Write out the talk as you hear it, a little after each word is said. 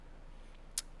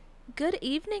Good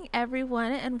evening,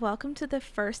 everyone, and welcome to the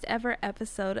first ever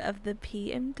episode of the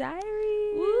PM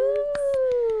Diaries. Woo!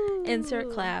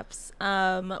 Insert claps.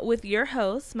 With your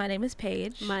host, my name is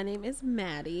Paige. My name is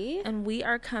Maddie. And we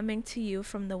are coming to you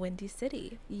from the Windy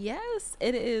City. Yes,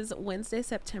 it is Wednesday,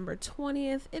 September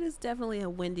 20th. It is definitely a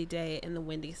windy day in the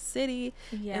Windy City.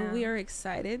 Yeah. And we are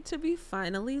excited to be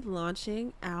finally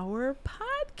launching our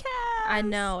podcast. I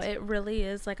know, it really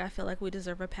is. Like, I feel like we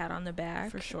deserve a pat on the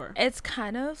back. For sure. It's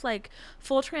kind of like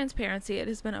full transparency. It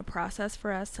has been a process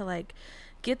for us to like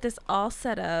get this all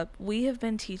set up. We have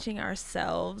been teaching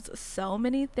ourselves so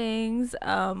many things,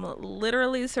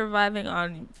 literally surviving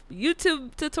on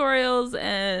YouTube tutorials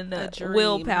and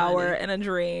willpower and a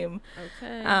dream.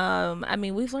 Okay. I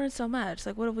mean, we've learned so much.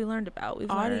 Like, what have we learned about? We've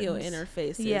audio learned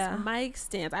interfaces, mic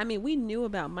stands. I mean, we knew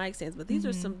about mic stands, but these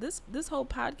are some this whole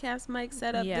podcast mic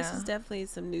setup. This is definitely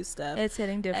some new stuff. It's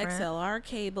hitting different. XLR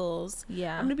cables.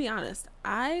 Yeah. I'm gonna be honest.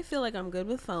 I feel like I'm good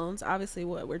with phones. Obviously,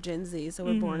 we're Gen Z, so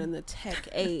we're born in the tech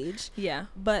age. Yeah.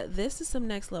 But this is some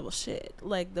next level shit.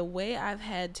 Like, the way I've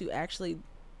had to actually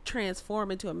transform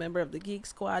into a member of the Geek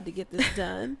Squad to get this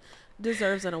done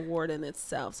deserves an award in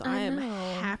itself. So I am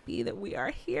happy that we are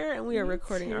here and we are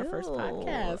recording our first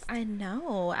podcast. I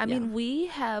know. I mean,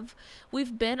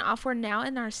 we've been off. We're now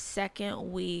in our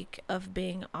second week of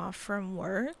being off from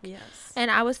work. Yes. And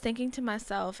I was thinking to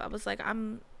myself, I was like,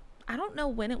 I don't know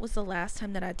when it was the last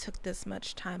time that I took this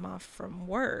much time off from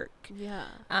work. Yeah.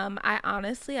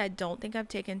 I don't think I've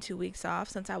taken 2 weeks off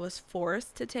since I was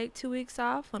forced to take 2 weeks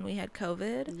off when we had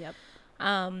COVID. Yep.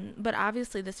 But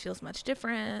obviously this feels much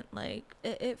different. Like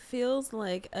it feels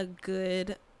like a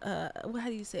good, how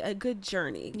do you say, a good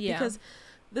journey. Yeah. Because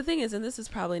the thing is, and this is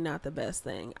probably not the best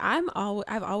thing, I've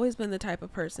always been the type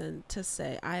of person to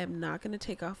say I am not going to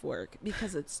take off work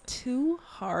because it's too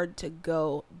hard to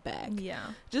go back. Yeah.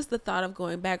 Just the thought of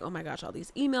going back, oh my gosh, all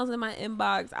these emails in my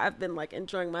inbox, I've been like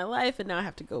enjoying my life and now I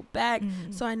have to go back.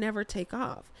 So I never take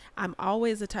off. I'm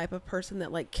always the type of person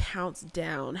that like counts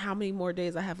down how many more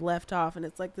days I have left off, and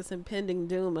it's like this impending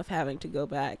doom of having to go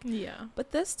back. Yeah.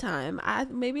 But this time,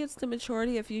 maybe it's the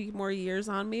maturity, a few more years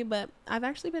on me, but I've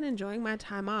actually been enjoying my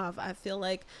time off. I feel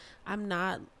like I'm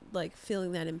not like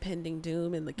feeling that impending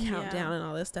doom and the countdown and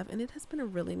all this stuff, and it has been a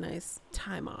really nice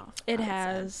time off. It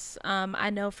has. I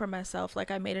know for myself,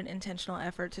 like I made an intentional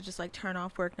effort to just like turn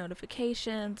off work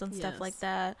notifications and stuff like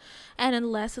that, and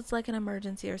unless it's like an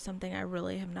emergency or something, I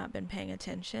really have not been paying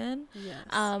attention. Yes.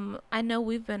 I know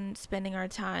we've been spending our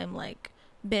time like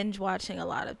binge watching a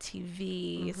lot of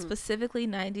TV, specifically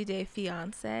 90 Day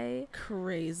Fiance.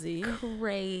 Crazy.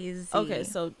 Okay,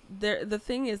 so the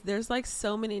thing is, there's like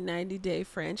so many 90 Day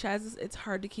franchises, it's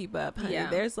hard to keep up, honey.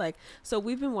 Yeah. There's like, so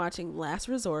we've been watching Last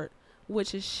Resort,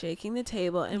 which is shaking the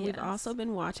table, and we've also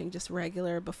been watching just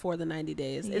regular Before the 90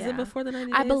 Days. Is it Before the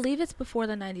 90 Days? I believe it's Before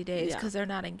the 90 Days because they're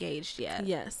not engaged yet.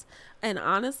 Yes. And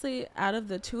honestly, out of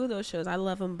the two of those shows, I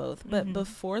love them both. But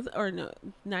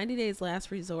 90 Days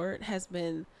Last Resort has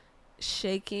been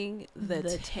shaking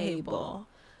the table.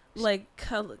 Like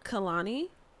Kalani,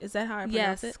 is that how I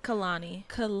pronounce it? Yes, Kalani.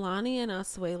 Kalani and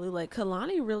Asuelu, like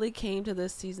Kalani really came to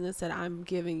this season and said, I'm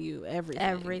giving you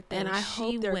everything. And I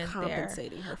hope they're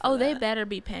compensating her for that. They better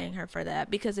be paying her for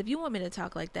that, because if you want me to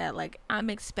talk like that, like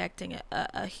I'm expecting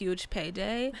a huge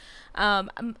payday.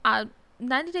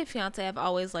 90 Day Fiance, I've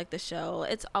always liked the show.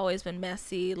 It's always been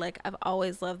messy. Like, I've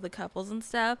always loved the couples and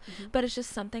stuff. But it's just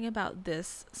something about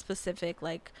this specific,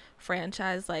 like,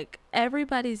 franchise. Like,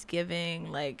 everybody's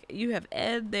giving. Like, you have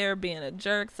Ed there being a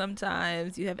jerk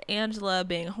sometimes. You have Angela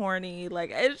being horny. Like,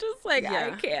 it's just, like,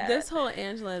 I can't. This whole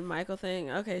Angela and Michael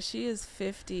thing, okay, she is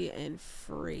 50 and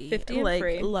free. 50 and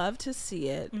free. Love to see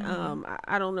it.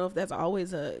 I don't know if that's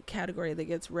always a category that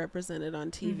gets represented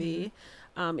on TV.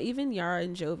 Even Yara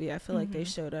and Jovi, I feel like they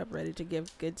showed up ready to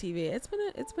give good TV. It's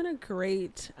been a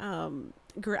great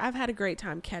I've had a great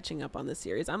time catching up on the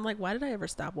series. I'm like, why did I ever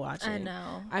stop watching? I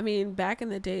know. I mean, back in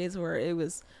the days where it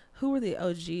was, who were the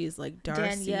OGs, like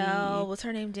Darcy, Danielle, was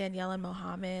her name Danielle and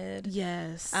Mohammed?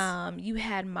 Yes. You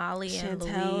had Molly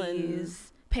Chantel and Louise.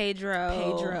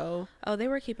 Pedro. Oh, they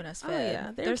were keeping us fed. Oh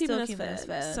yeah, they're still keeping us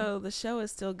fed. So the show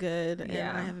is still good, and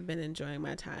I haven't been enjoying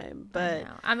my time. But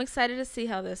I'm excited to see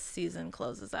how this season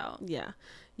closes out.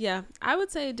 Yeah, I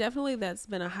would say definitely that's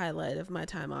been a highlight of my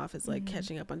time off, is like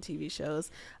catching up on TV shows.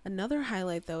 Another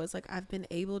highlight though is like I've been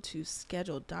able to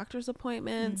schedule doctor's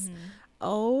appointments.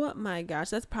 Oh my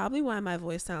gosh, that's probably why my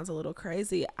voice sounds a little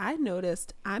crazy. I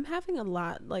noticed I'm having a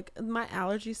lot, like my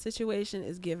allergy situation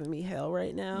is giving me hell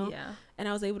right now. Yeah. And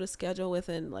I was able to schedule with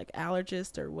an like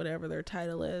allergist or whatever their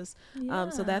title is. Yeah.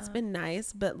 So that's been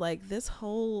nice. But like this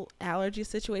whole allergy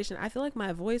situation, I feel like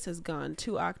my voice has gone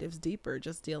 2 octaves deeper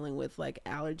just dealing with like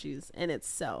allergies in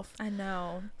itself. I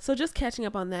know. So just catching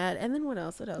up on that. And then what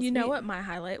else? You know what my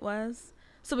highlight was?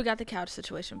 So we got the couch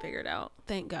situation figured out.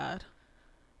 Thank God.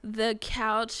 The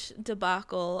couch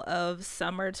debacle of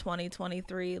summer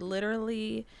 2023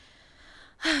 literally.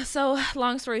 So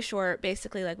long story short,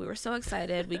 basically, like, we were so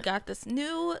excited. We got this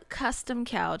new custom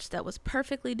couch that was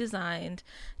perfectly designed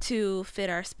to fit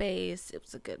our space. It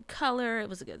was a good color. It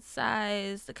was a good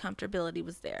size. The comfortability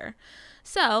was there.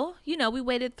 So, you know, we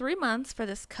waited 3 months for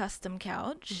this custom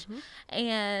couch.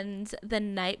 And the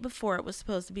night before it was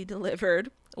supposed to be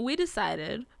delivered, we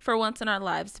decided for once in our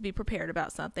lives to be prepared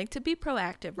about something, to be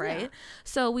proactive, right? Yeah.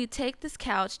 So we take this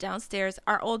couch downstairs,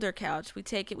 our older couch, we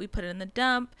take it, we put it in the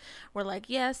dump. We're like,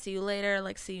 yeah, see you later,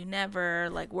 like, see you never,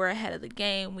 like, we're ahead of the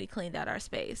game. We cleaned out our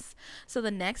space. So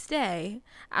the next day,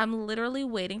 I'm literally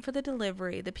waiting for the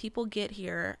delivery. The people get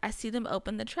here. I see them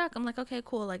open the truck. I'm like, okay,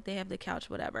 cool, like, they have the couch,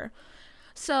 whatever.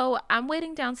 So I'm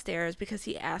waiting downstairs because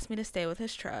he asked me to stay with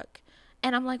his truck.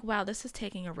 And I'm like, wow, this is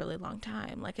taking a really long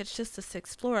time. Like, it's just the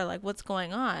 6th floor. Like, what's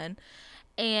going on?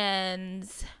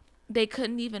 And they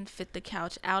couldn't even fit the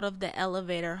couch out of the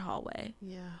elevator hallway.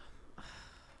 Yeah.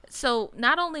 So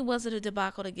not only was it a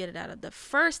debacle to get it out of the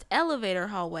first elevator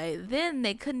hallway, then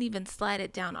they couldn't even slide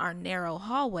it down our narrow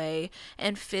hallway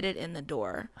and fit it in the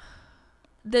door.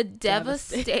 The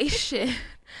devastation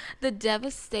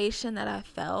that I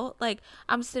felt, like,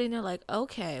 I'm sitting there like,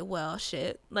 okay, well,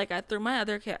 shit. Like, I threw my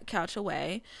other couch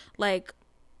away. Like,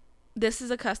 this is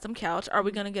a custom couch. Are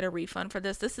we going to get a refund for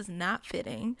this? This is not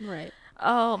fitting. Right.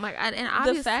 Oh my God. And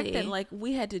obviously, the fact that, like,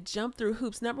 we had to jump through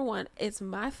hoops. Number one, it's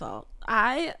my fault.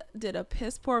 I did a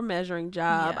piss poor measuring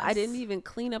job. Yes. I didn't even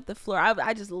clean up the floor.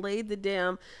 I just laid the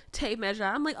damn tape measure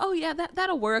out. I'm like, oh yeah,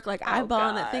 that'll work. Like,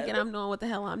 eyeballing it, thinking I'm knowing what the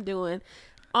hell I'm doing.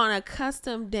 On a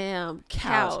custom damn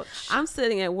couch. I'm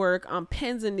sitting at work on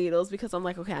pins and needles because I'm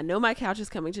like, okay, I know my couch is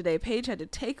coming today. Paige had to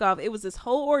take off. It was this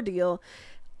whole ordeal,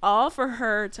 all for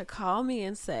her to call me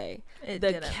and say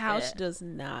the couch does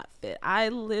not fit. I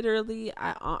literally,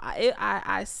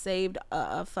 I saved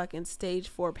a fucking stage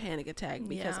 4 panic attack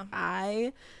because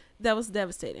that was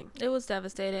devastating. It was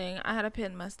devastating. I had a pit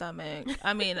in my stomach.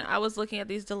 I mean, I was looking at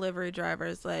these delivery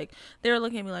drivers, like, they were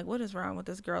looking at me like, what is wrong with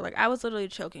this girl? Like, I was literally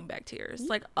choking back tears.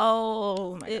 Like,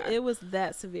 oh my God. It was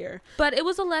that severe. But it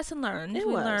was a lesson learned. We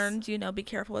learned, you know, be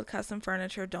careful with custom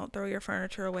furniture. Don't throw your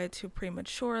furniture away too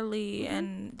prematurely,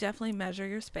 and definitely measure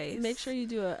your space. Make sure you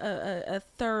do a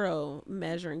thorough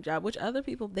measuring job, which other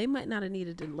people, they might not have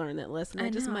needed to learn that lesson.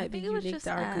 It just might be unique to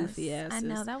our goofy asses. I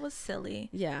know, that was silly.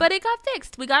 Yeah. But it got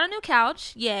fixed. We got a new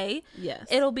couch, yay. Yes.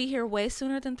 It'll be here way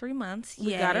sooner than 3 months.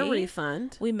 Yay. We got a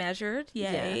refund. We measured,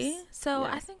 yay. Yes. So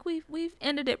I think we've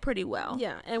ended it pretty well.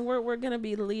 Yeah, and we're gonna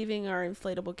be leaving our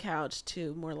inflatable couch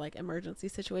to more like emergency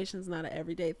situations, not an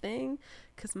everyday thing,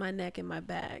 because my neck and my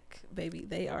back, baby,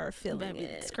 they are feeling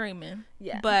it, screaming.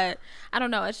 Yeah. But I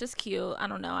don't know, it's just cute. I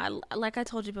don't know. I like I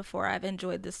told you before, I've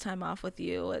enjoyed this time off with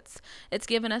you. It's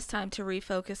given us time to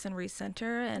refocus and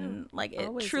recenter, and like, it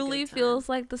truly feels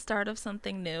like the start of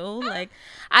something new. Like,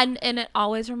 and it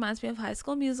always reminds me of High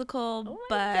School Musical. Oh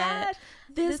but God.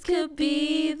 This could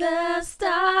be the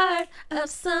start of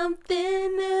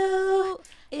something new.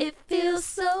 It feels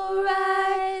so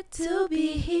right to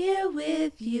be here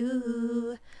with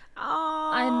you.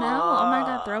 Oh, I know. Oh my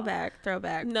God,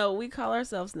 throwback. No, we call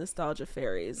ourselves nostalgia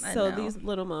fairies. So these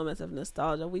little moments of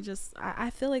nostalgia, I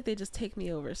feel like they just take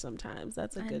me over sometimes.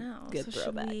 That's a good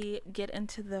throwback. Should we get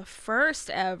into the first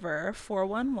ever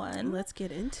 411? Let's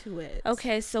get into it.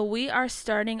 Okay, so we are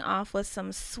starting off with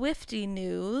some Swiftie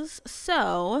news.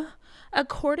 So,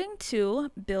 according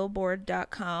to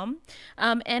Billboard.com,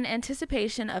 in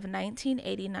anticipation of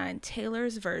 1989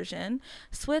 Taylor's version,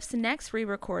 Swift's next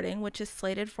re-recording, which is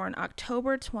slated for an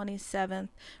October 27th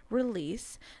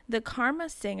release, the Karma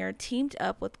singer teamed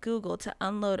up with Google to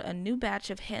unload a new batch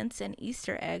of hints and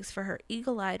Easter eggs for her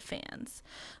eagle-eyed fans.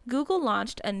 Google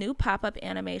launched a new pop-up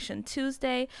animation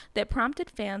Tuesday that prompted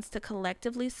fans to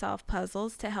collectively solve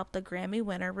puzzles to help the Grammy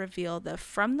winner reveal the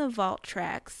From the Vault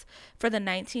tracks for the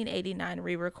 1989 1989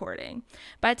 re-recording.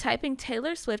 By typing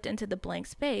Taylor Swift into the blank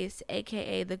space,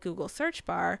 aka the Google search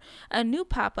bar, a new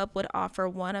pop-up would offer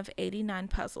one of 89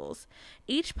 puzzles.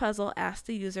 Each puzzle asked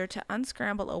the user to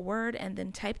unscramble a word and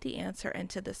then type the answer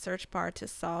into the search bar to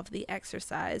solve the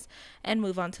exercise and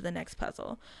move on to the next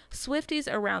puzzle.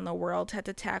 Swifties around the world had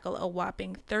to tackle a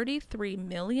whopping 33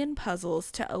 million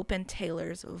puzzles to open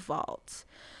Taylor's vault.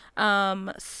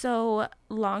 So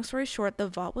long story short, the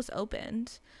vault was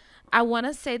opened. I want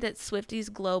to say that Swifties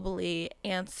globally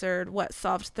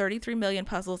solved 33 million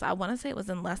puzzles. I want to say it was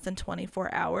in less than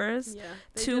 24 hours. Yeah,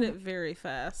 they did it very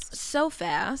fast. So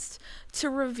fast to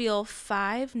reveal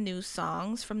 5 new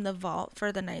songs from the vault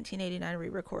for the 1989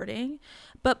 re-recording.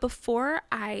 But before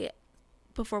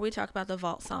we talk about the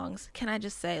vault songs, can I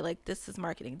just say, like, this is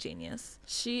marketing genius.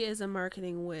 She is a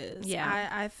marketing whiz. Yeah.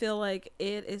 I feel like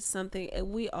it is something,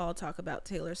 we all talk about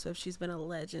Taylor Swift. She's been a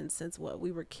legend since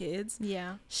we were kids.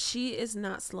 Yeah. She is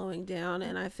not slowing down,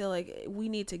 and I feel like we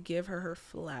need to give her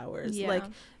flowers. Yeah. Like,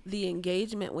 the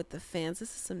engagement with the fans, this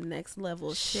is some next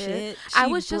level shit.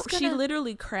 She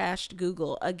literally crashed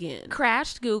Google again.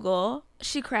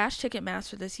 She crashed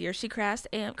Ticketmaster this year. She crashed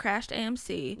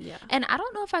AMC. Yeah. And I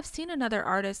don't know if I've seen another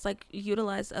artist like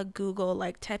utilize a Google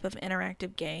like type of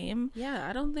interactive game. Yeah,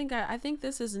 I don't think I think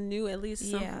this is new, at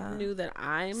least something new that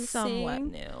I'm somewhat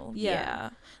seeing. New. Yeah.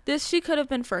 She could have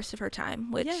been first of her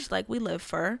time, which like we live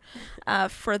for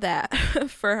that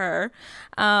for her.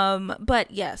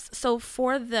 But yes, so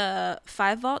for the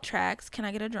 5 vault tracks, can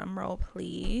I get a drum roll,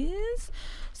 please?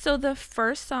 So the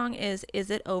first song is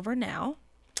It Over Now?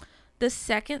 The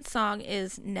second song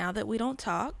is Now That We Don't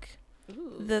Talk.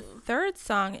 Ooh. The third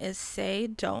song is Say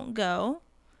Don't Go.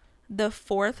 The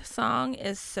fourth song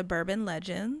is Suburban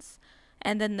Legends.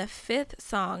 And then the fifth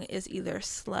song is either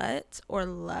Slut or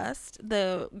Lust.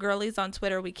 The girlies on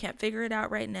Twitter, we can't figure it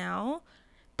out right now,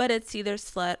 but it's either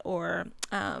Slut or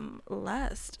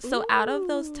Lust. So out of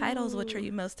those titles, which are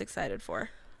you most excited for?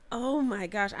 Oh my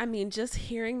gosh. I mean, just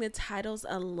hearing the titles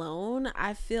alone,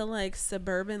 I feel like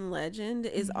Suburban Legend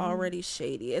is already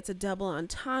shady. It's a double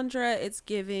entendre. It's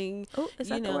giving, is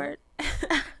that the word?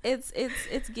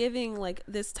 it's giving like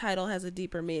this title has a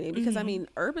deeper meaning, because I mean,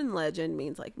 urban legend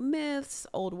means like myths,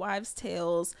 old wives'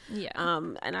 tales. Yeah.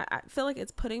 And I feel like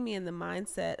it's putting me in the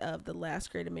mindset of the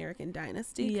Last Great American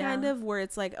Dynasty, kind of, where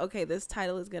it's like, okay, this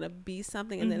title is gonna be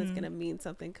something, and then it's gonna mean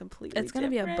something completely It's gonna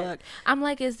different. be a book. I'm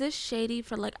like, is this shady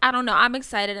for like, I don't know. I'm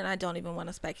excited, and I don't even want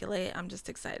to speculate. I'm just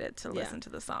excited to listen to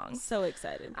the song. So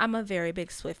excited. I'm a very big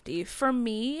Swiftie. For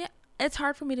me, it's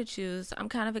hard for me to choose. I'm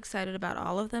kind of excited about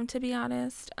all of them, to be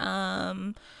honest.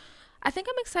 I think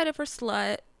I'm excited for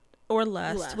Slut or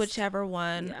Lust. Whichever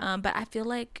one. Yeah. But I feel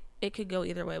like it could go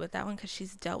either way with that one, because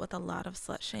she's dealt with a lot of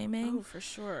slut shaming. Oh, for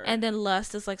sure. And then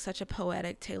Lust is like such a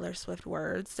poetic Taylor Swift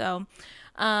word. So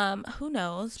who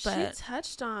knows? But she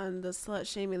touched on the slut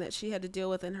shaming that she had to deal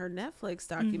with in her Netflix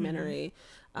documentary.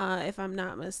 If I'm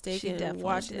not mistaken,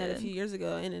 watching that a few years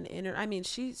ago in an I mean,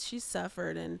 she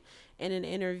suffered in an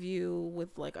interview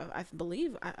with like I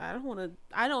believe I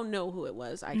don't know who it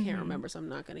was. I can't remember, so I'm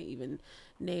not going to even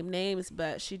name names,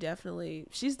 but she's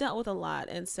dealt with a lot.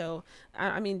 And so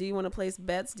I mean, do you want to place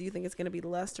bets? Do you think it's going to be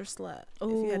Lust or Slut? If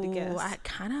you had to guess. I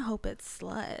kind of hope it's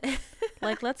Slut.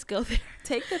 Like, let's go there.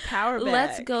 Take the power back.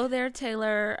 Let's go there,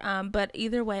 Taylor. But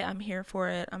either way, I'm here for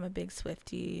it. I'm a big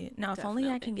Swiftie. Now, if only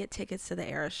I can get tickets to the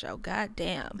Era show. God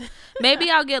damn.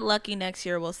 Maybe I'll get lucky next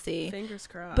year. We'll see. Fingers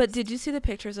crossed. But did you see the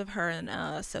pictures of her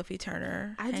and Sophie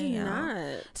Turner? I did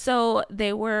not. So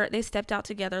they stepped out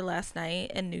together last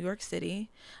night in New York City.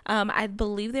 I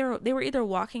believe they were either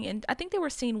walking in. I think they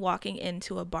were seen walking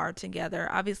into a bar together.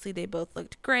 Obviously, they both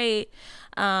looked great.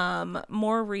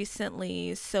 More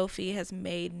recently, Sophie has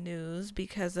made news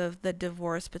because of the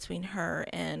divorce between her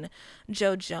and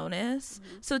Joe Jonas.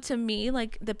 So to me,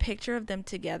 like, the picture of them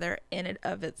together in and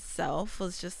of itself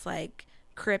was just like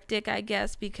cryptic, I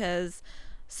guess, because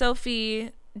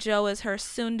Joe is her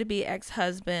soon-to-be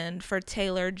ex-husband. For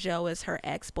Taylor, Joe is her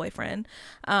ex-boyfriend.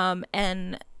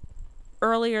 And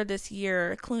earlier this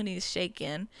year, Clooney's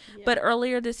shaken. Yeah. But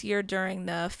earlier this year, during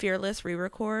the Fearless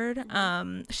re-record,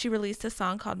 she released a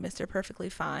song called Mr. Perfectly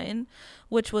Fine,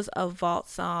 which was a vault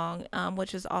song,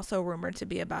 which is also rumored to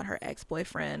be about her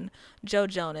ex-boyfriend, Joe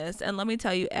Jonas. And let me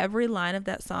tell you, every line of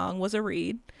that song was a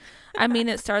read. I mean,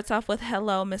 it starts off with,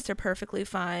 hello, Mr. Perfectly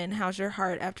Fine. How's your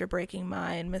heart after breaking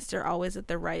mine? Mr. Always at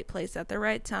the right place at the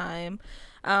right time.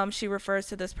 She refers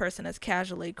to this person as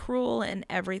casually cruel, and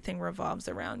everything revolves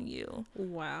around you.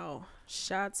 Wow.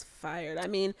 Shots fired. I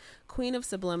mean, queen of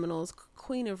subliminals,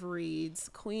 queen of reads,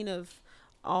 queen of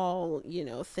all, you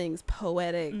know, things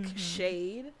poetic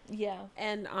shade. Yeah.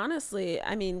 And honestly,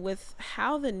 I mean, with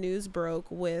how the news broke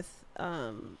with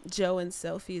Joe and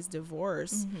Sophie's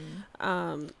divorce,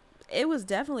 it was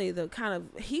definitely the kind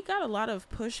of, he got a lot of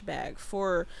pushback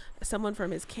for someone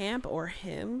from his camp or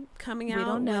him coming out. We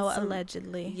don't know, some,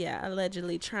 allegedly. Yeah,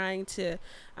 allegedly trying to,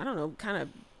 I don't know, kind of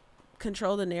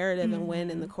control the narrative and win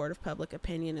in the court of public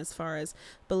opinion as far as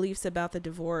beliefs about the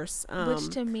divorce. Which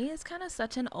to me is kind of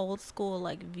such an old school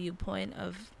like viewpoint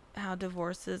of how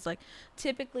divorces, like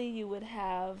typically you would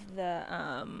have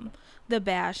the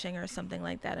bashing or something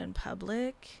like that in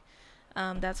public.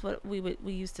 That's what we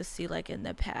used to see like in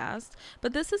the past,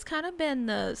 but this has kind of been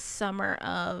the summer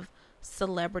of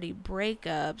celebrity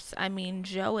breakups. I mean,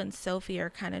 Joe and Sophie are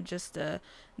kind of just the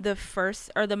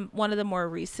first, or the one of the more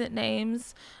recent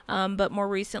names, but more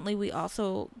recently we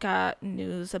also got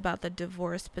news about the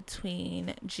divorce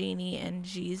between Jeannie and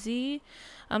Jeezy.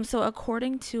 So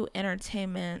according to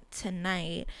Entertainment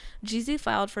Tonight, Jeezy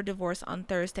filed for divorce on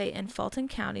Thursday in Fulton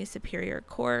County Superior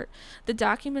Court. The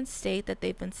documents state that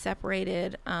they've been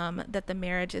separated, that the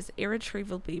marriage is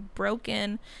irretrievably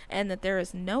broken, and that there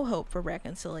is no hope for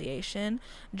reconciliation.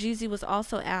 Jeezy was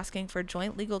also asking for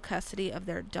joint legal custody of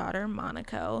their daughter,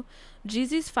 Monaco.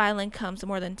 Jeezy's filing comes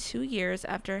more than 2 years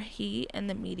after he and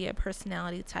the media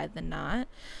personality tied the knot.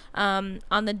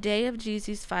 On the day of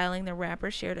Jeezy's filing, the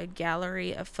rapper shared a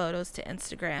gallery of photos to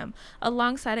Instagram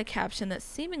alongside a caption that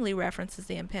seemingly references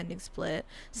the impending split,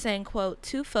 saying, quote,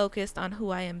 "Too focused on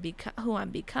who I'm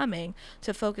becoming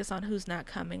to focus on who's not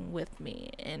coming with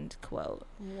me," end quote.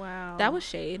 Wow. That was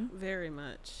shade. Very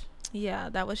much. Yeah,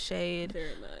 that was shade.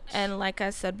 Very much. And like I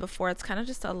said before, it's kind of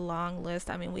just a long list.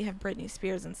 I mean, we have Britney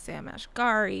Spears and Sam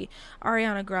Asghari,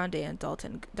 Ariana Grande and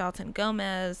Dalton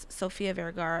Gomez, Sofia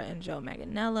Vergara and Joe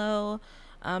Manganiello,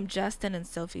 Justin and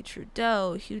Sophie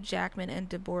Trudeau, Hugh Jackman and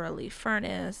Deborah Lee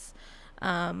Furness.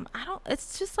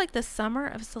 It's just like the summer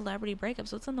of celebrity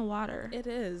breakups. What's in the water? It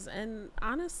is. And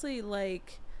honestly,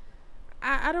 like,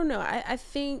 I don't know. I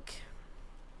think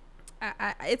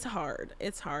it's hard.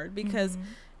 It's hard because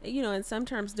you know, in some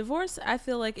terms, divorce, I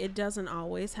feel like it doesn't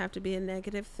always have to be a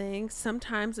negative thing.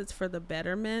 Sometimes it's for the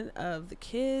betterment of the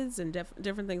kids and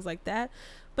different things like that.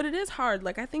 But it is hard.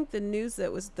 Like, I think the news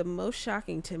that was the most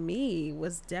shocking to me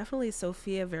was definitely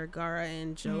Sofia Vergara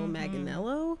and Joe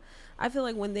Manganiello. I feel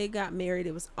like when they got married,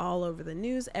 it was all over the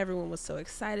news. Everyone was so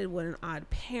excited. What an odd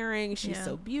pairing. She's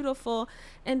so beautiful.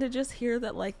 And to just hear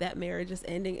that, like, that marriage is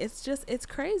ending, it's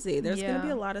crazy. There's going to be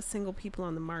a lot of single people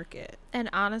on the market. And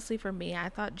honestly, for me, I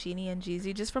thought Jeannie and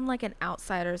Jeezy, just from like an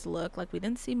outsider's look, like we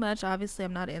didn't see much. Obviously,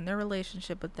 I'm not in their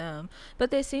relationship with them,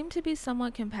 but they seem to be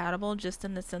somewhat compatible just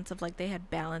in the sense of like they had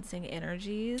balancing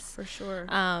energies. For sure.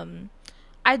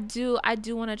 I do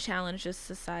want to challenge this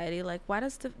society. Like, why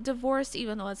does divorce,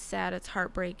 even though it's sad, it's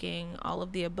heartbreaking, all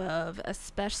of the above,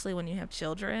 especially when you have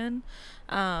children,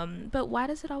 but why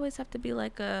does it always have to be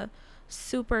like a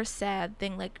super sad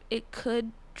thing? Like, it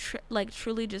could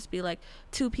truly just be like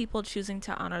two people choosing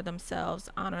to honor themselves,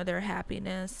 honor their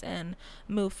happiness, and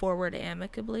move forward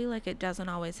amicably. Like, it doesn't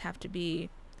always have to be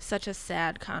such a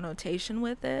sad connotation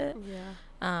with it.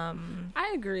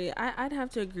 I agree. I'd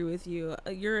have to agree with you.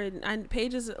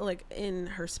 Paige is like in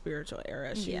her spiritual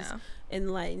era. She's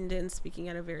enlightened and speaking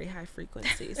at a very high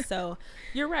frequency. So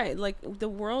you're right. Like, the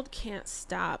world can't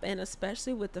stop, and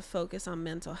especially with the focus on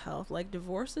mental health, like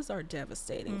divorces are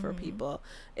devastating for people.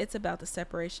 It's about the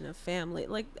separation of family,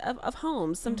 like of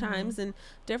homes sometimes, and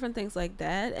different things like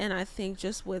that. And I think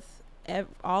just with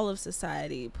all of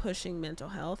society pushing mental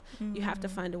health, you have to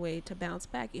find a way to bounce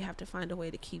back. You have to find a way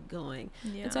to keep going.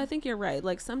 And so I think you're right.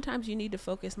 Like, sometimes you need to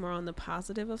focus more on the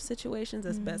positive of situations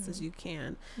as best as you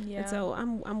can. And so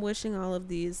I'm wishing all of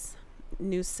these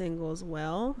new singles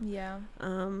well.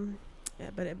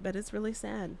 But it's really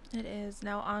sad. It is.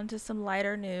 Now on to some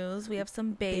lighter news. We have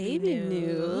some baby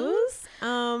news.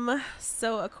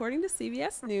 So according to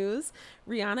CBS News,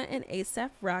 Rihanna and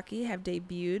A$AP Rocky have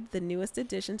debuted the newest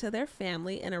addition to their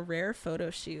family in a rare photo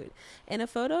shoot. In a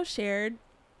photo shared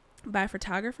by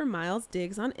photographer Miles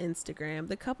Diggs on Instagram,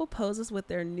 the couple poses with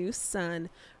their new son,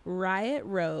 Riot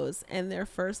Rose, and their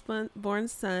firstborn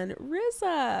son,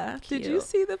 RZA. Cute. Did you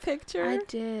see the picture? I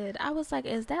did. I was like,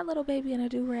 is that little baby in a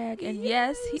do-rag? And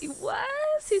yes he was.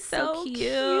 He's so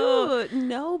cute.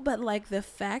 No, but like the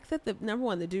fact that the number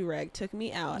one, the do-rag took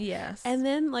me out. Yes. And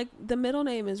then like the middle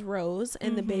name is Rose,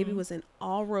 and the baby was in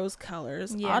all rose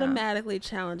colors, automatically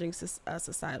challenging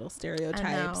societal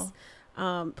stereotypes.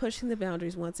 pushing the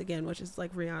boundaries once again, which is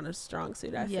like Rihanna's strong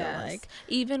suit. I feel like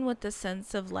even with the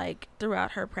sense of like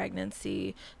throughout her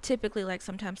pregnancy, typically like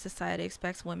sometimes society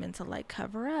expects women to like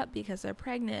cover up because they're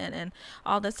pregnant and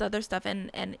all this other stuff,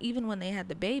 and even when they had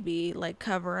the baby, like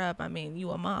cover up. I mean, you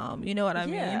a mom, you know what I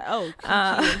mean? Oh, Kiki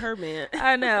and her man.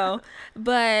 I know,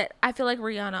 but I feel like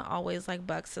Rihanna always like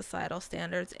bucks societal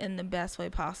standards in the best way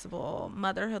possible.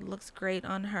 Motherhood looks great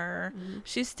on her.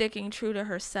 She's sticking true to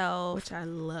herself, which I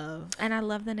love. And I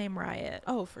love the name Riot.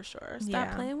 Oh, for sure.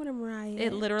 Stop playing with him, Riot.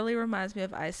 It literally reminds me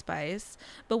of Ice Spice,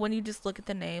 but when you just look at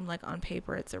the name, like on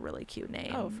paper, it's a really cute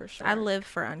name. Oh, for sure. I live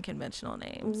for unconventional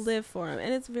names. Live for them,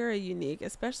 and it's very unique,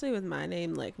 especially with my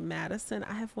name, like Madison.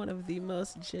 I have one of the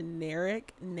most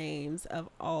generic names of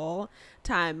all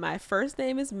time. My first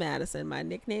name is Madison. My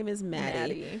nickname is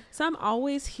Maddie. So I'm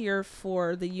always here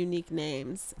for the unique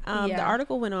names. The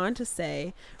article went on to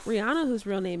say Rihanna, whose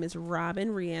real name is Robin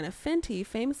Rihanna Fenty,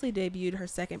 famously debuted her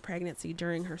second pregnancy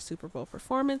during her Super Bowl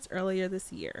performance earlier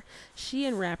this year. She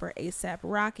and rapper A$AP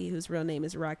Rocky, whose real name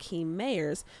is Rakim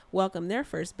Mayers, welcomed their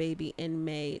first baby in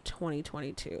May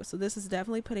 2022. So this is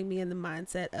definitely putting me in the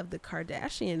mindset of the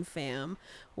Kardashian fam,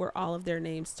 where all of their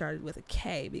names started with a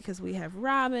K, because we have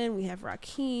Robin, we have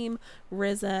Rakim,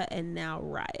 RZA, and now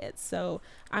Riot. So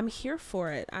I'm here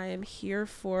for it. I am here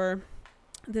for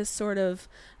this sort of,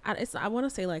 I want to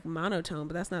say like monotone,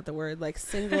 but that's not the word, like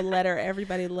single letter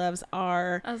everybody loves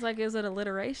R. I was like, is it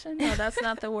alliteration? No, that's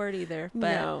not the word either,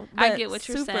 but, no, I get what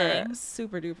you're saying.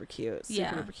 Super duper cute.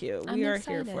 Super duper cute. I'm we are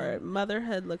excited. Here for it.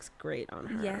 Motherhood looks great on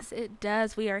her. Yes, it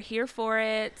does. We are here for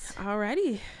it.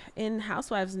 Alrighty. In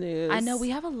Housewives news, I know we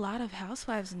have a lot of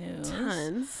Housewives news.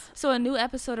 Tons. So a new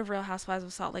episode of Real Housewives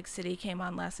of Salt Lake City came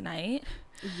on last night.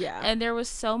 Yeah. And there was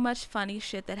so much funny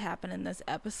shit that happened in this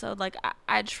episode. Like,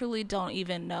 I truly don't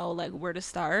even know, like, where to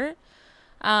start.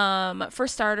 For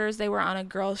starters, they were on a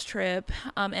girls trip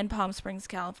in Palm Springs,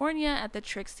 California at the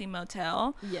Trixie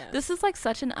Motel. Yes. This is like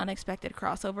such an unexpected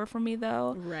crossover for me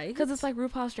though. Right. Because it's like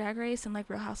RuPaul's Drag Race and like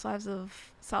Real Housewives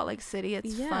of Salt Lake City.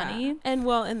 It's funny. And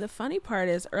the funny part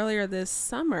is earlier this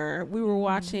summer, we were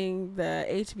watching the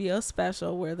HBO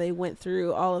special where they went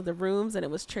through all of the rooms, and it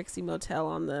was Trixie Motel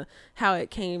on how it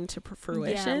came to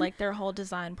fruition. Yeah, like their whole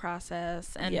design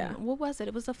process. And what was it?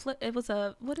 It was a flip. It was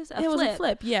a, what is it? It was a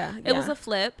flip. Yeah. It was a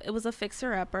flip. It was a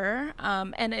fixer-upper.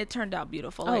 And it turned out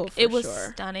beautiful. Like, for it was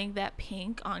sure. Stunning. That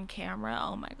pink on camera.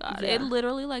 Oh my God. Yeah. It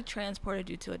literally like transported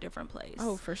you to a different place.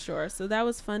 Oh, for sure. So that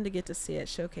was fun to get to see it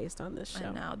showcased on this show.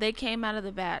 I know. They came out of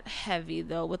the bat heavy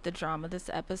though with the drama this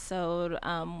episode.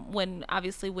 When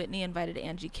obviously Whitney invited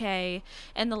Angie K.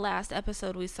 In the last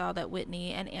episode, we saw that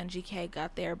Whitney and Angie K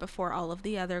got there before all of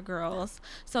the other girls.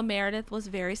 So Meredith was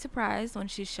very surprised when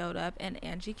she showed up, and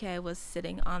Angie K was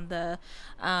sitting on the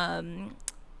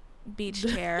beach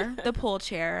chair, the pool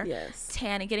chair,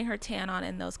 tanning, getting her tan on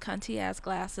in those cunty ass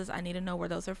glasses. I need to know where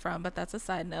those are from, but that's a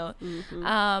side note.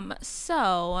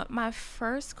 So my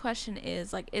first question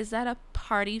is, like, is that a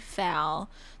party foul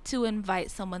to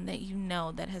invite someone that you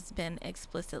know that has been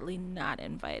explicitly not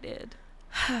invited?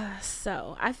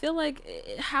 So I feel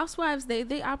like Housewives,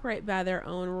 they operate by their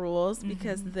own rules,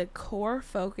 because the core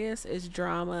focus is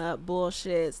drama,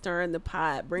 bullshit, stirring the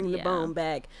pot, bring the bone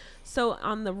back. So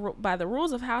by the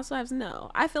rules of Housewives, no.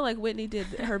 I feel like Whitney did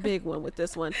her big one with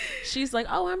this one. She's like,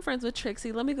 oh, I'm friends with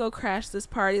Trixie. Let me go crash this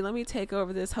party. Let me take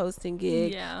over this hosting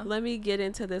gig. Yeah. Let me get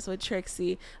into this with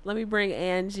Trixie. Let me bring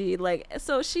Angie. Like,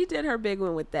 so she did her big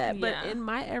one with that. But in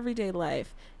my everyday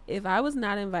life, if I was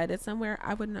not invited somewhere,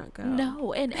 I would not go.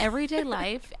 No, in everyday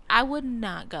life, I would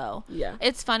not go. Yeah.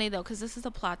 It's funny, though, because this is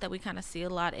a plot that we kind of see a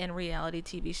lot in reality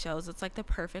TV shows. It's like the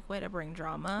perfect way to bring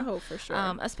drama. Oh, for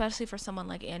sure. Especially for someone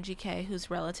like Angie K, who's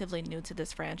relatively new to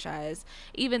this franchise.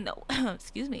 Even though,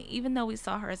 even though we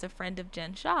saw her as a friend of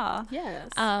Jen Shah. Yes.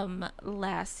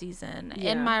 Last season.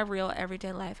 Yeah. In my real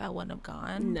everyday life, I wouldn't have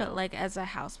gone. No. But like as a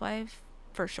housewife,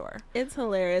 for sure. It's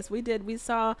hilarious. We've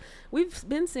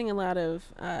been seeing a lot of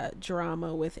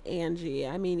drama with Angie.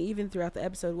 I mean, even throughout the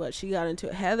episode, she got into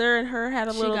it. Heather and her had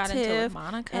a little tiff. She got into it with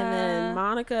Monica. And then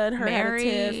Monica and her Mary,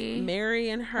 had a tiff. Mary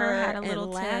and her had a little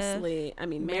and tiff. lastly,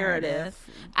 Meredith.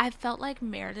 I felt like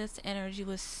Meredith's energy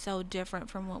was so different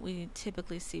from what we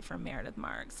typically see from Meredith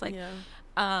Marks. Like,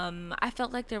 I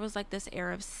felt like there was like this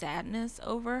air of sadness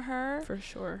over her. For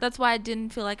sure. That's why I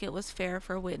didn't feel like it was fair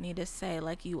for Whitney to say,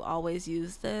 like, you always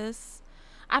use this.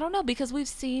 I don't know, because we've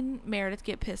seen Meredith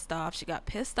get pissed off. She got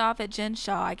pissed off at Jen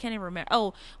Shah. I can't even remember.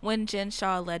 Oh, when Jen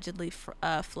Shah allegedly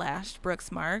flashed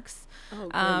Brooks Marks.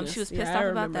 Oh, she was pissed off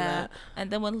about that.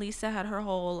 And then when Lisa had her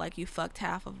whole, like, you fucked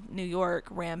half of New York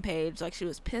rampage, like, she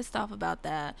was pissed off about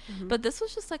that. But this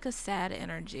was just like a sad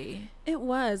energy. It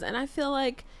was. And I feel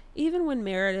like even when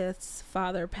Meredith's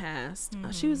father passed,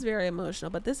 she was very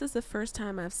emotional. But this is the first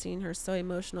time I've seen her so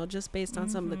emotional, just based on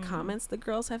some of the comments the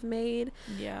girls have made.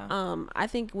 Yeah. I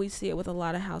think we see it with a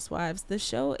lot of housewives. The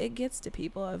show, it gets to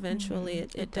people eventually.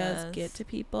 It does get to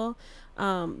people.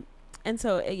 And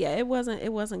so yeah, it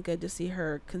wasn't good to see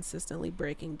her consistently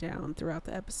breaking down throughout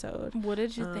the episode. What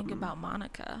did you think about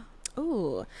Monica?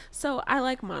 Ooh, so I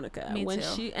like Monica. Me when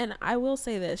too. And I will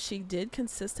say this, she did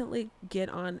consistently get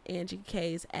on Angie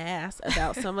K's ass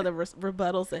about some of the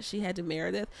rebuttals that she had to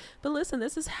Meredith. But listen,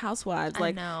 this is Housewives.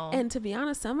 I know. And to be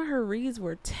honest, some of her reads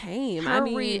were tame.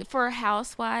 For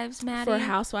Housewives, Maddie. For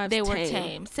Housewives, they were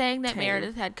tame. Saying that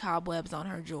Meredith had cobwebs on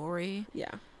her jewelry.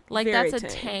 Yeah. Like, that's a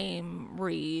tame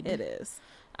read. It is.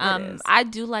 I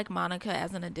do like Monica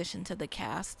as an addition to the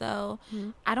cast, though.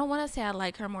 I don't want to say I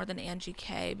like her more than Angie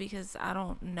K, because I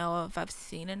don't know if I've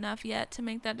seen enough yet to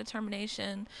make that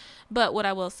determination. But what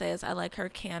I will say is I like her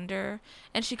candor,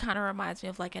 and she kind of reminds me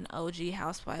of like an OG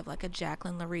housewife, like a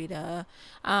Jacqueline Larita.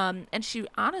 And she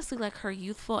honestly, like, her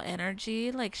youthful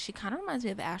energy, like, she kind of reminds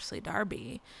me of Ashley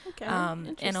Darby,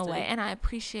 in a way. And I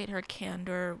appreciate her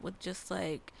candor with just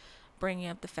like bringing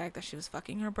up the fact that she was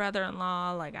fucking her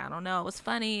brother-in-law. Like, I don't know, it was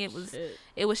funny.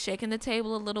 It was shaking the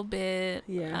table a little bit.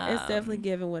 Yeah, it's definitely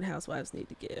giving what housewives need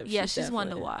to give. Yeah, she's one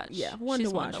to watch. Yeah, one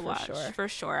to watch for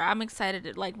sure. I'm excited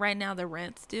to, like, right now the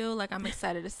rent's due. Like, I'm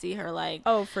excited to see her, like,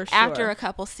 oh, for sure, after a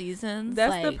couple seasons. That's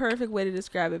like, the perfect way to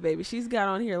describe it, baby. She's got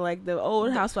on here like the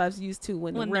old housewives used to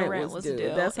when the rent was due.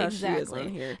 That's how she is on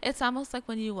here. It's almost like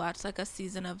when you watch like a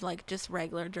season of like just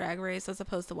regular Drag Race as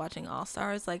opposed to watching All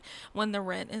Stars. Like, when the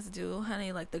rent is due,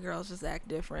 honey, like, the girls just act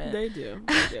different. They do.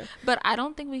 But I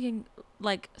don't think we can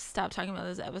like stop talking about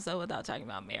this episode without talking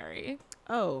about Mary.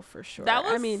 Oh, for sure. That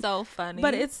was so funny.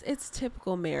 But it's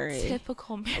typical Mary.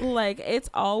 Like, it's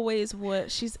always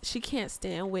she can't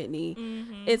stand Whitney.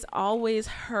 It's always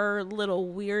her little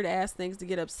weird ass things to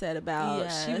get upset about.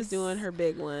 Yes. She was doing her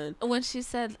big one when she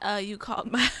said, you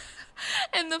called my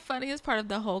and the funniest part of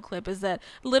the whole clip is that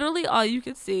literally all you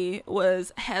could see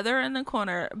was Heather in the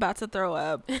corner about to throw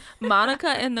up,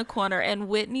 Monica in the corner, and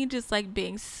Whitney just like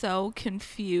being so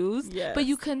confused. Yes. But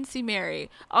you couldn't see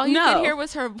Mary. All you could hear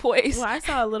was her voice. Well, I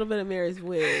saw a little bit of Mary's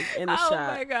wig in the shot. Oh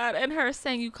my God. And her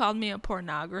saying, you called me a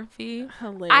pornography.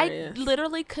 Hilarious. I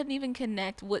literally couldn't even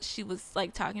connect what she was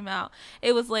like talking about.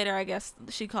 It was later, I guess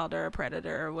she called her a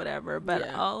predator or whatever, but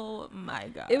oh my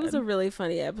God. It was a really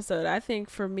funny episode. I think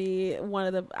for me, one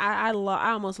of the I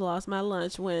almost lost my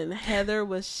lunch when Heather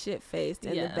was shit-faced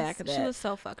in the back of that she was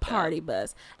so fucked party up.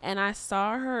 bus, and I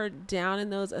saw her down in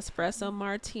those espresso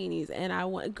martinis, and I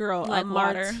went, girl, like a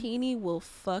water. Martini will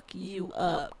fuck you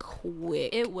up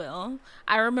quick. It will.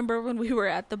 I remember when we were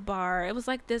at the bar, it was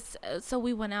like this, so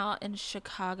we went out in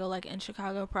Chicago, like in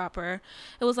Chicago proper.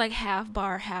 It was like half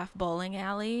bar, half bowling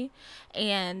alley,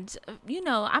 and you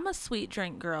know, I'm a sweet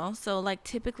drink girl, so like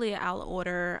typically I'll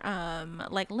order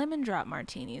like lemon drop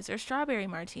martinis or strawberry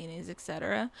martinis,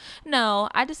 etc. No,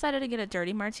 I decided to get a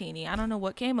dirty martini. I don't know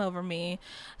what came over me.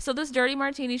 So this dirty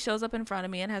martini shows up in front of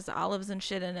me and has olives and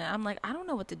shit in it. I'm like, I don't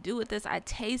know what to do with this. I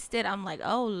taste it. I'm like,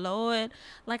 oh Lord.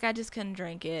 Like, I just couldn't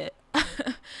drink it.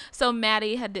 So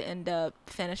Maddie had to end up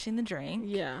finishing the drink.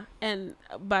 Yeah, and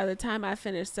by the time I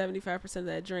finished 75% of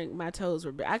that drink, my toes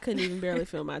were I couldn't even barely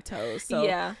feel my toes. So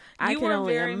yeah, I can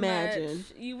only imagine.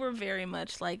 You were very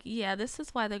much like, yeah, this is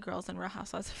why the girls in Real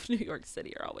Housewives of New York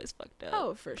City are always fucked up.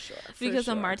 Oh, for sure. Because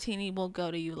a martini will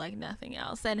go to you like nothing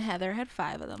else. And Heather had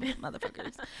 5 of them,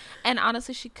 motherfuckers. And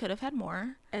honestly, she could have had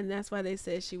more. And that's why they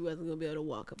said she wasn't gonna be able to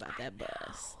walk about that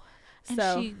bus. And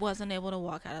she wasn't able to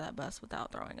walk out of that bus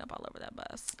without throwing up all over that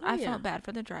bus. I felt bad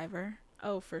for the driver.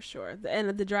 Oh, for sure. And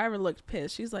the driver looked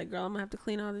pissed. She's like, girl, I'm going to have to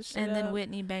clean all this shit and then up.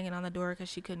 Whitney banging on the door because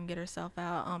she couldn't get herself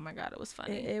out. Oh, my God. It was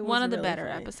funny. It was one of the really better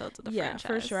funny. episodes of the franchise. Yeah,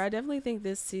 for sure. I definitely think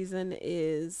this season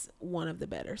is one of the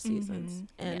better seasons.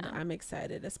 And I'm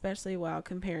excited, especially while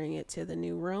comparing it to the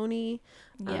new Roni.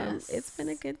 Yes. It's been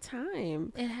a good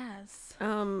time. It has.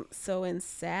 So in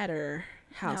sadder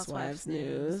Housewives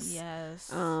news.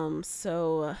 Yes.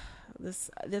 So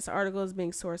this article is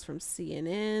being sourced from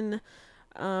CNN.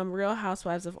 Real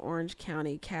Housewives of Orange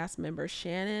County cast member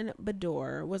Shannon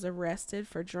Beador was arrested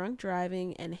for drunk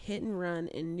driving and hit and run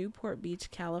in Newport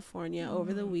Beach, California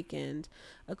over the weekend,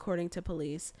 according to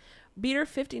police. Beater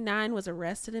 59 was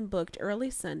arrested and booked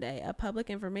early Sunday. A public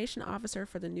information officer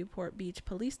for the Newport Beach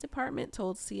Police Department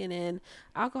told CNN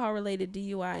alcohol-related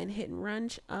DUI and hit and run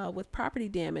with property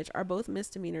damage are both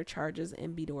misdemeanor charges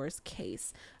in Beater's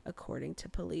case, according to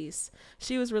police.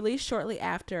 She was released shortly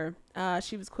after.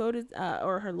 She was quoted,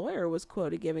 or her lawyer was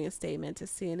quoted giving a statement to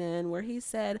CNN where he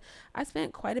said, "I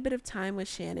spent quite a bit of time with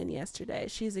Shannon yesterday.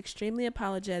 She is extremely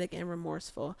apologetic and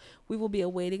remorseful. We will be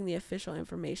awaiting the official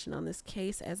information on this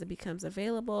case as it becomes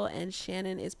available, and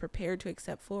Shannon is prepared to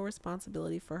accept full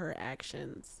responsibility for her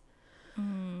actions."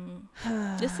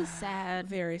 This is sad.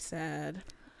 Very sad.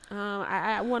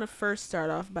 I want to first start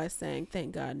off by saying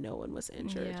thank God no one was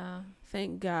injured. Yeah.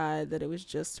 Thank God that it was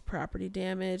just property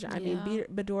damage. I mean,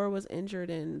 Bador was injured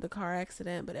in the car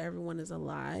accident, but everyone is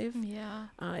alive. Yeah.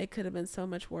 It could have been so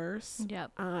much worse.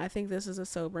 Yep. I think this is a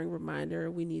sobering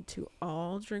reminder. We need to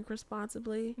all drink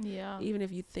responsibly. Yeah. Even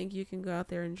if you think you can go out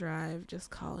there and drive, just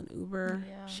call an Uber.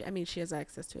 Yeah. She has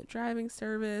access to a driving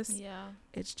service. Yeah.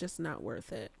 It's just not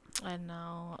worth it. I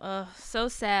know. So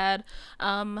sad.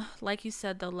 Like you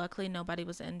said, though, luckily nobody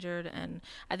was injured, and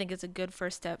I think it's a good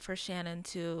first step for Shannon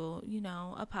to,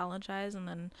 apologize and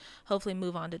then hopefully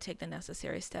move on to take the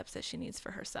necessary steps that she needs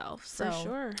for herself. For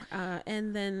sure.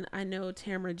 And then I know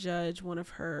Tamra Judge, one of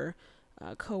her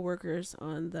co-workers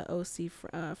on the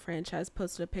OC franchise,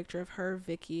 posted a picture of her,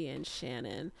 Vicky, and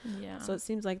Shannon. Yeah. So it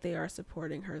seems like they are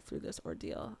supporting her through this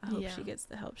ordeal. I hope she gets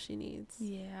the help she needs.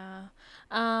 Yeah.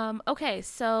 Okay,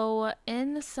 so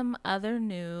in some other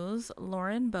news,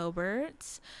 Lauren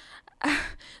Boebert.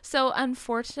 So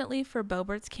unfortunately for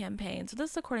Boebert's campaign, so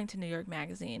this is according to New York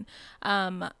Magazine,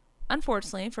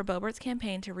 unfortunately for Boebert's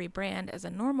campaign to rebrand as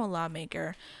a normal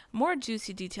lawmaker, more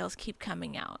juicy details keep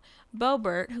coming out.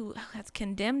 Boebert, who has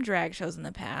condemned drag shows in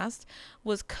the past,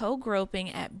 was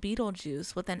co-groping at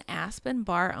Beetlejuice with an Aspen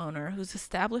bar owner whose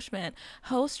establishment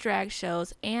hosts drag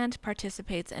shows and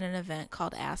participates in an event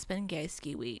called Aspen Gay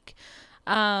Ski Week.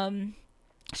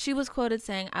 She was quoted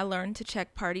saying, "I learned to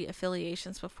check party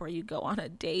affiliations before you go on a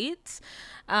date."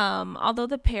 Although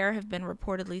the pair have been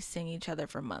reportedly seeing each other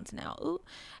for months now. Ooh.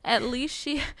 At least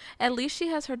she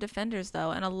has her defenders,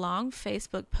 though. In a long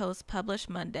Facebook post published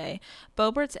Monday,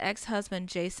 Boebert's ex-husband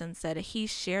Jason said he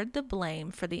shared the blame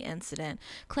for the incident,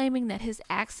 claiming that his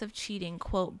acts of cheating,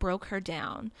 quote, broke her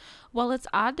down. While it's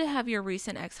odd to have your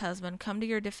recent ex-husband come to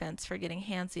your defense for getting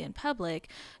handsy in public,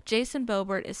 Jason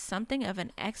Boebert is something of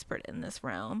an expert in this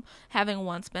realm, having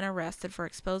once been arrested for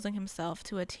exposing himself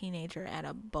to a teenager at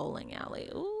a bowling alley.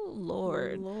 Ooh,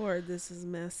 Lord, this is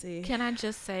messy. Can I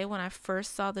just say, when I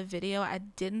first saw the video, I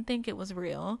didn't think it was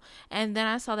real, and then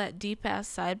I saw that deep ass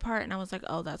side part, and I was like,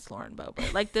 "Oh, that's Lauren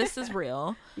Boebert. Like, this is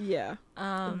real." Yeah.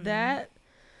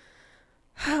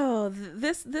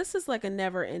 This is like a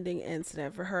never-ending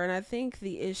incident for her, and I think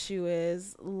the issue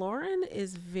is Lauren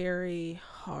is very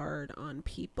hard on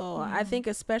people. I think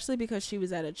especially because she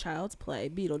was at a child's play,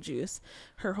 Beetlejuice.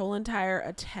 Her whole entire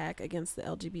attack against the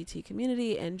LGBT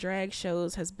community and drag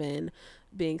shows has been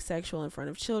being sexual in front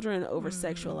of children,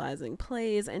 over-sexualizing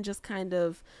plays, and just kind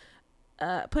of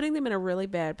putting them in a really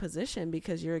bad position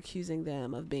because you're accusing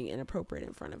them of being inappropriate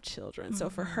in front of children. So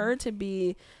for her to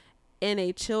be in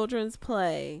a children's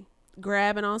play,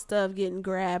 grabbing on stuff, getting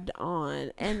grabbed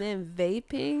on, and then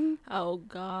vaping. Oh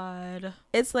God.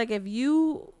 It's like if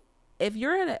you're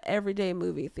at an everyday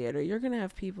movie theater, you're going to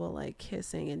have people like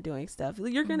kissing and doing stuff.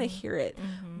 You're going to hear it.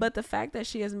 But the fact that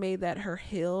she has made that her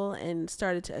hill and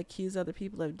started to accuse other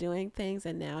people of doing things,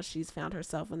 and now she's found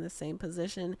herself in the same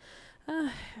position,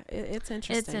 it's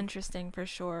interesting. It's interesting for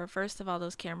sure. First of all,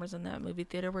 those cameras in that movie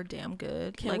theater were damn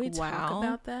good. Can we talk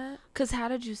about that? Because how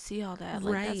did you see all that?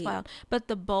 Like, that's wild. But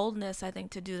the boldness, I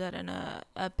think, to do that in a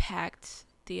packed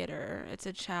theater. It's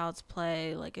a child's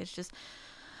play. Like, it's just...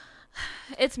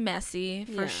 It's messy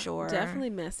for sure. Definitely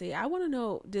messy. I want to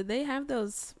know, did they have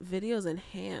those videos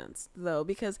enhanced though?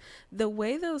 Because the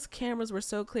way those cameras were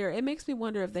so clear, it makes me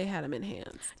wonder if they had them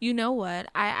enhanced. You know what?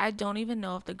 I don't even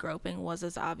know if the groping was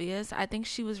as obvious. I think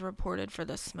she was reported for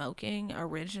the smoking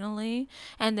originally,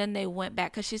 and then they went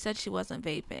back because she said she wasn't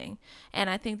vaping, and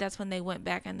I think that's when they went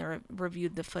back and they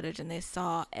reviewed the footage and they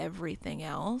saw everything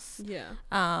else. Yeah.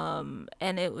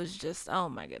 And it was just, oh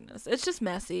my goodness, it's just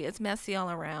messy. It's messy all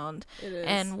around. It is.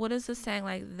 And what is the saying,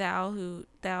 like, thou who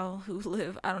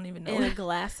live, I don't even know, in a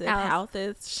glass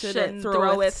houseth shouldn't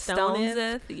throweth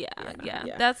stoneth.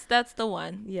 Yeah. That's the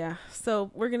one. Yeah. So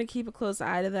we're gonna keep a close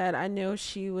eye to that. I know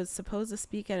she was supposed to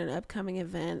speak at an upcoming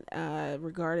event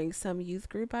regarding some youth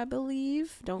group, I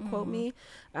believe. Don't quote me.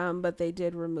 But they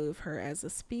did remove her as a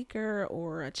speaker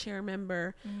or a chair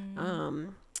member.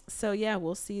 So yeah,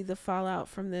 we'll see the fallout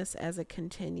from this as it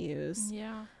continues.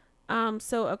 Yeah.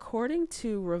 So according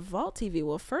to Revolt TV,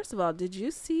 well, first of all, did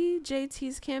you see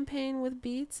JT's campaign with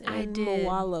Beats and I did.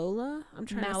 Mawalola? I'm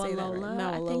trying to say that right.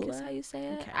 Mawalola, I think is how you say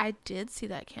it. Okay. I did see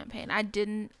that campaign. I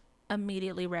didn't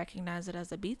immediately recognize it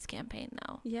as a Beats campaign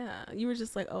though. Yeah, you were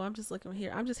just like, oh, I'm just looking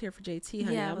here. I'm just here for JT,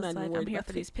 honey. Yeah, I'm not like, worried I'm here about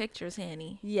for these pictures,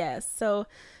 Hanny. Yes. So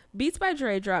Beats by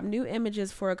Dre dropped new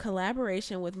images for a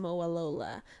collaboration with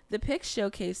Mawalola. The pics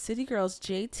showcased City Girl's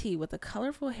JT with a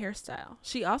colorful hairstyle.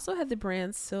 She also had the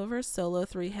brand's silver Solo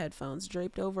 3 headphones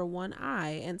draped over one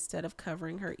eye instead of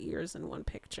covering her ears in one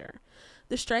picture.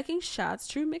 The striking shots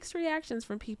drew mixed reactions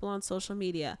from people on social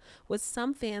media, with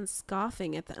some fans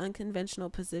scoffing at the unconventional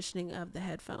positioning of the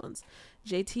headphones.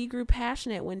 JT grew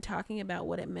passionate when talking about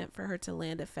what it meant for her to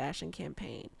land a fashion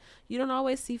campaign. You don't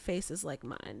always see faces like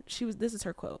mine. This is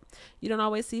her quote. You don't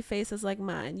always see faces like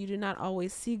mine. You do not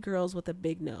always see girls with a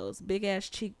big nose, big ass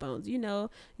cheekbones. You know,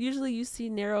 usually you see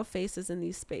narrow faces in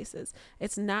these spaces.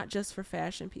 It's not just for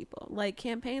fashion people. Like,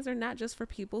 campaigns are not just for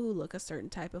people who look a certain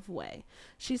type of way.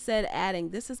 She said, adding,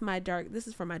 this is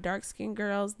for my dark skinned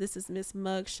girls. This is Miss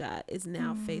Mugshot is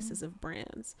now faces of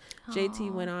brands. Aww.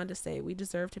 JT went on to say, we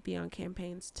deserve to be on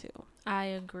campaigns too. I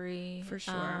agree. For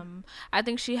sure. I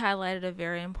think she highlighted a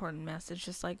very important message,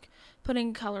 just like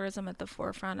putting colorism at the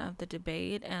forefront of the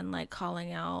debate and like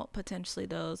calling out potentially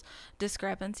those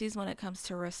discrepancies when it comes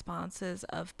to responses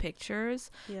of pictures.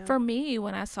 Yeah. For me,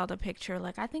 when I saw the picture,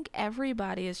 like, I think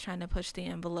everybody is trying to push the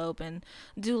envelope and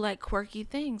do like quirky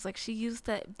things. Like, she used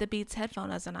the Beats headphone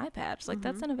as an eye patch. Like,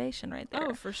 that's innovation right there.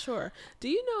 Oh, for sure. Do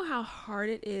you know how hard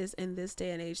it is in this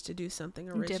day and age to do something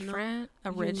original? Different,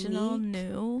 original, unique,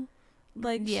 new.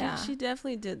 Like, yeah. she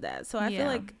definitely did that. So I feel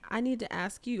like I need to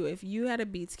ask you, if you had a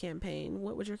Beats campaign,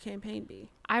 what would your campaign be?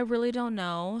 I really don't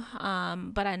know,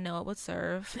 but I know it would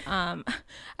serve.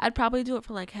 I'd probably do it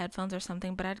for like headphones or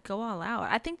something, but I'd go all out.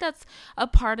 I think that's a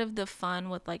part of the fun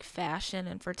with like fashion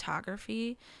and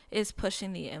photography, is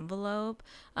pushing the envelope.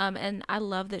 And I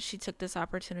love that she took this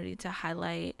opportunity to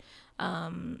highlight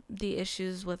the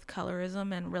issues with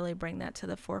colorism and really bring that to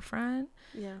the forefront.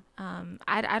 Yeah.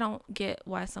 I don't get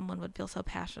why someone would feel so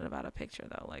passionate about a picture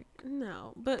though. Like,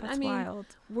 no, but that's I mean, wild.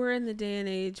 We're in the day and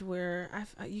age where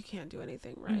you can't do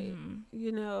anything right.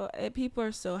 You know, people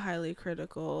are so highly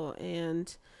critical,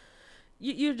 and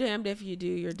you're damned if you do,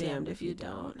 you're damned if you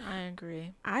don't. I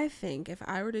agree. I think if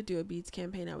I were to do a Beats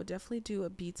campaign, I would definitely do a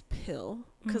Beats pill,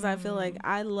 because I feel like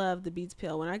I love the Beats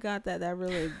pill. When I got that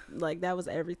really, like, that was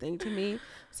everything to me.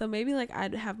 So maybe like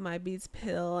I'd have my Beats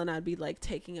pill and I'd be like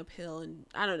taking a pill, and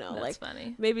I don't know. That's like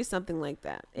funny. Maybe something like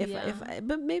that.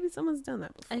 But maybe someone's done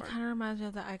that before. It kind of reminds me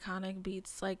of the iconic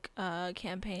Beats like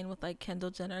campaign with like Kendall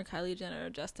Jenner, Kylie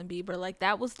Jenner, Justin Bieber. Like,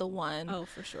 that was the one. Oh,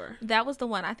 for sure. That was the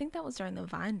one. I think that was during the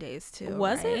Vine days too.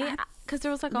 Was right? It? Because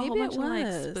there was like a whole bunch of like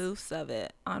spoofs of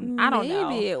it on. I don't know.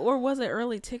 Maybe, or was it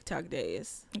early TikTok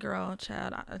days? Girl,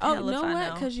 child. Oh, you know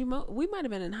what? Because we might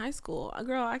have been in high school.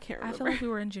 Girl, I can't remember. I feel like we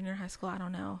were in junior high school. I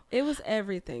don't know. It was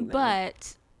everything, though.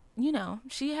 But you know,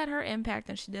 she had her impact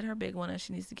and she did her big one, and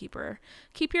she needs to keep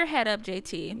your head up,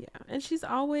 JT. Yeah, and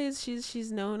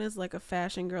she's known as like a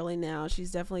fashion girly now.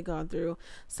 She's definitely gone through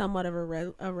somewhat of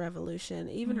a revolution.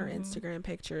 Even her Instagram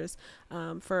pictures,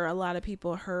 for a lot of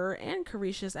people, her and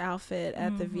Carisha's outfit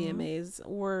at the VMAs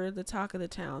were the talk of the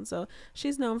town. So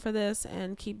she's known for this,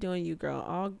 and keep doing you,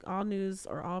 girl. All news,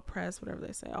 or all press, whatever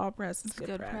they say. All press is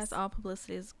good press. All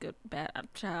publicity is good. Bad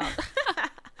child.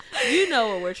 You know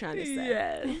what we're trying to say.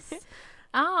 Yes.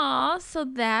 So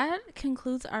that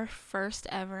concludes our first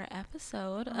ever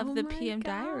episode of the PM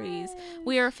Diaries.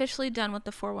 We are officially done with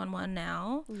the 411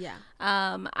 now. Yeah.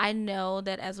 I know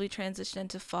that as we transition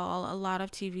into fall, a lot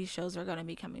of TV shows are going to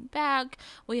be coming back.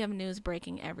 We have news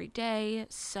breaking every day.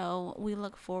 So we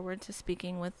look forward to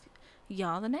speaking with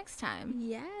y'all the next time.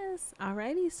 Yes.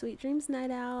 Alrighty. Sweet dreams,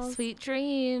 night owls. Sweet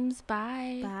dreams.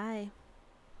 Bye. Bye.